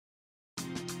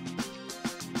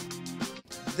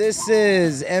This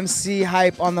is MC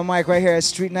Hype on the mic right here at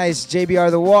Street Nights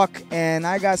JBR The Walk, and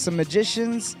I got some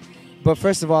magicians. But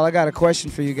first of all, I got a question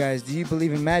for you guys. Do you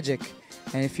believe in magic?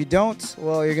 And if you don't,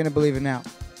 well, you're gonna believe it now.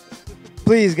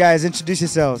 Please, guys, introduce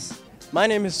yourselves. My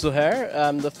name is Zuhair.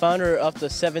 I'm the founder of the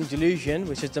Seventh Delusion,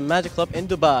 which is the magic club in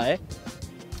Dubai.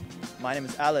 My name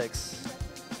is Alex,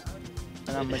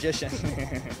 and I'm a magician.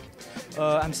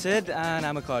 I'm Sid, and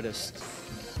I'm a cardist.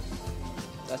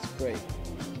 That's great.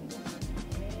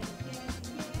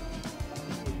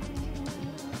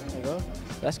 There you go.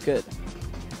 That's good.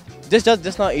 This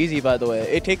not easy, by the way.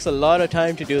 It takes a lot of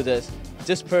time to do this,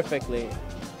 just perfectly.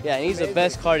 Yeah, and he's the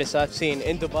best cardist I've seen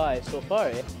in Dubai so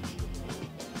far.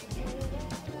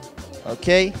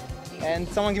 Okay, and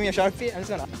someone give me a Sharpie. I'm just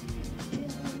gonna.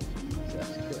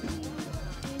 That's good.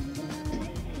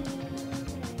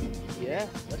 Yeah,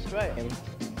 that's right. Thank you.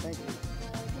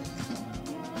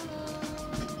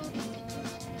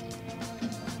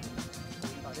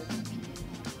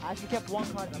 I actually kept one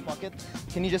card in my pocket.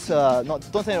 Can you just don't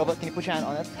send it over? Can you put your hand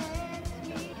on it?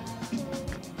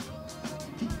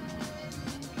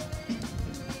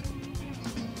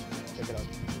 Check it out.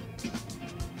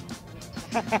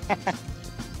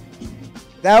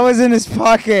 That was in his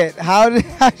pocket. How did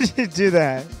you do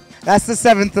that? That's the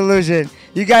Seventh Delusion.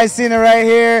 You guys seen it right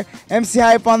here. MC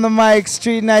Hype on the mic,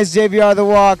 Street Nights JBR The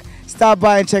Walk. Stop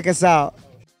by and check us out.